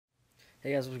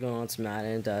Hey guys, what's going on? It's Matt,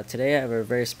 and today I have a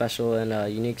very special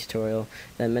and unique tutorial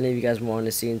that many of you guys wanted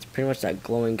to see. It's pretty much that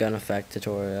glowing gun effect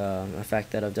tutorial effect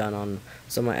that I've done on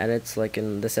some of my edits, like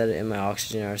in this edit in my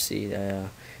Oxygen RC.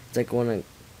 It's like when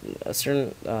a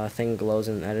certain thing glows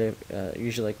in an edit,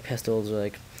 usually like pistols or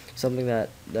like something that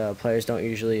players don't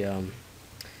usually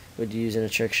would use in a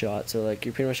trick shot. So like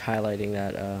you're pretty much highlighting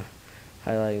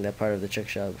that part of the trick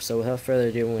shot. So without further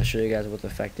ado, I'm going to show you guys what the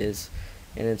effect is.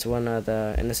 And it's when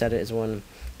in this edit is when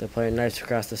the player knifes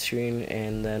across the screen,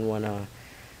 and then when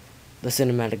the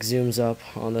cinematic zooms up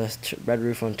on the red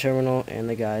roof on terminal, and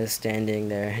the guy is standing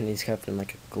there and he's covered in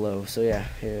like a glow. So yeah,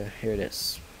 here it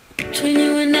is. Between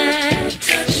you and I,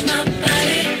 touch my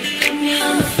body,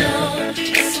 on the floor,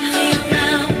 me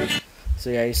around. So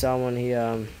yeah, you saw when he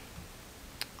it's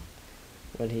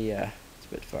a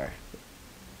bit far.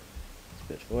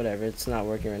 Whatever, it's not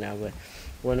working right now, but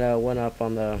when went up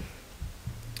on the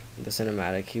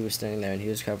cinematic, he was standing there and he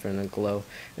was covered in a glow.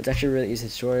 It's actually a really easy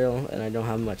tutorial, and I don't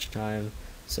have much time,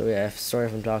 so yeah, sorry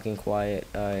if I'm talking quiet.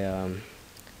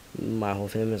 My whole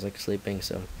family is like sleeping,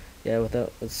 so yeah,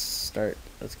 let's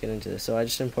get into this. So I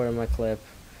just imported my clip.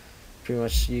 Pretty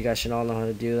much you guys should all know how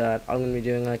to do that. I'm gonna be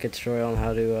doing like a tutorial on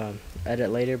how to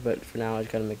edit later, but for now I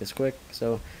just gotta make this quick.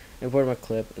 So import my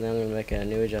clip, and then I'm gonna make a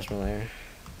new adjustment layer,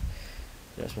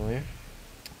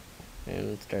 and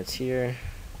it starts here.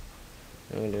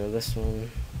 I'm going to do this one,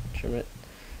 trim it,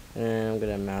 and I'm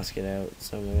going to mask it out.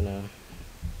 So I'm going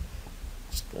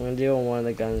to do on one of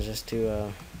the guns just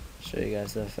to show you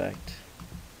guys the effect,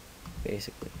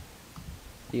 basically.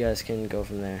 You guys can go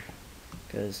from there,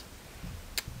 because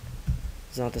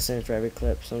it's not the same for every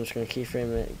clip. So I'm just going to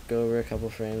keyframe it, go over a couple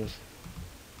frames.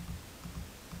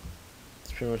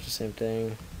 It's pretty much the same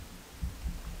thing.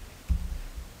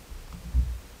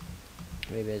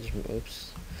 Maybe I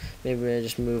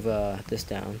just move this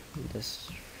down, this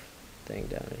thing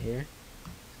down right here.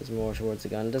 It's more towards the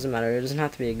gun. It doesn't matter. It doesn't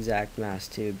have to be exact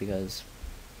mask too, because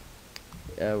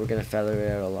we're gonna feather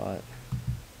it out a lot.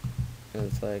 And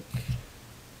it's like,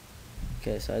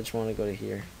 okay, so I just want to go to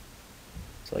here,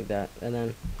 so like that, and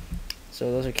then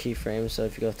so those are keyframes. So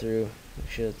if you go through,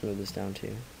 actually let's move this down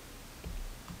too.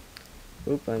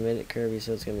 Oop, I made it curvy,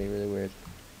 so it's gonna be really weird.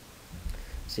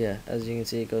 So yeah, as you can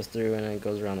see, it goes through and it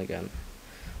goes around the gun.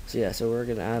 So yeah, so we're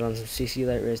gonna add on some CC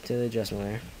light rays to the adjustment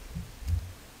layer.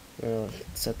 We're gonna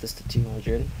set this to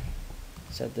 200,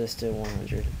 set this to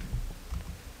 100,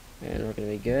 and we're gonna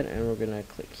be good. And we're gonna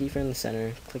click keyframe in the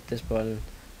center, click this button,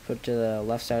 put it to the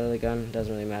left side of the gun.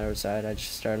 Doesn't really matter which side. I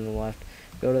just start on the left.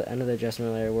 Go to the end of the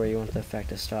adjustment layer where you want the effect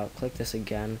to stop. Click this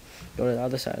again. Go to the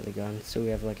other side of the gun. So we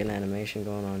have like an animation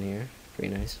going on here.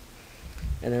 Pretty nice.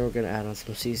 And then we're gonna add on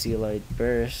some CC light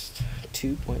burst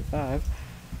 2.5,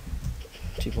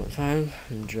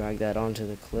 and drag that onto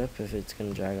the clip. If it's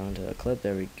gonna drag onto the clip,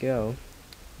 there we go.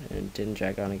 And it didn't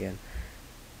drag on again.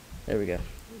 There we go.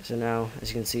 So now, as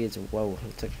you can see, it's whoa.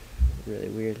 It's like really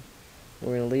weird.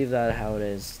 We're gonna leave that how it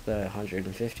is, the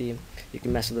 150. You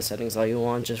can mess with the settings all you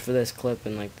want. Just for this clip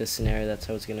and like this scenario, that's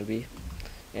how it's gonna be.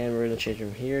 And we're gonna change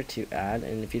from here to add.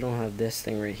 And if you don't have this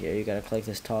thing right here, you gotta click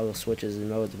this toggle switches and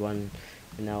modes button,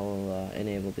 and that will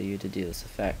enable you to do this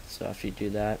effect. So after you do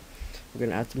that, we're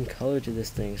gonna add some color to this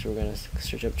thing. So we're gonna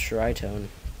search up tritone.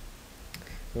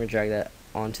 We're gonna drag that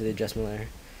onto the adjustment layer,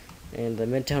 and the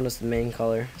midtone is the main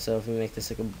color. So if we make this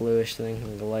like a bluish thing,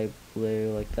 like a light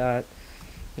blue, like that,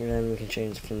 and then we can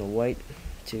change it from the white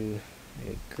to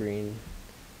a green,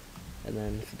 and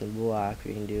then for the black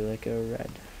we can do like a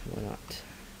red. Why not?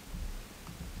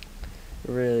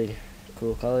 Really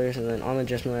cool colors. And then on the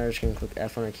adjustment layer, just gonna click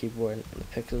F on our keyboard. And the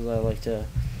pixels, I like to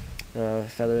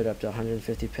feather it up to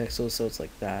 150 pixels, so it's like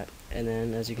that. And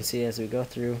then as you can see, as we go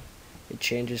through, it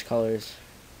changes colors.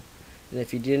 And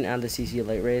if you didn't add the CC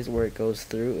light rays where it goes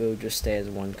through, it would just stay as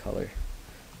one color.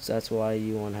 So that's why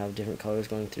you want to have different colors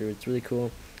going through. It's really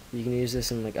cool. You can use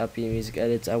this in like upbeat music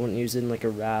edits. I wouldn't use it in like a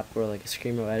rap or like a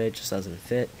screamo edit. It just doesn't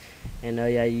fit. And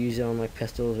yeah, you use it on like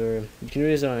pistols, or you can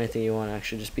use it on anything you want.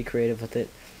 Actually, just be creative with it.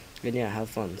 And yeah, have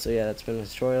fun. So yeah, that's been my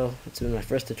tutorial. It's been my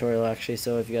first tutorial actually.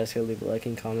 So if you guys could leave a like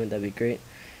and comment, that'd be great.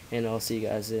 And I'll see you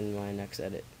guys in my next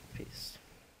edit. Peace.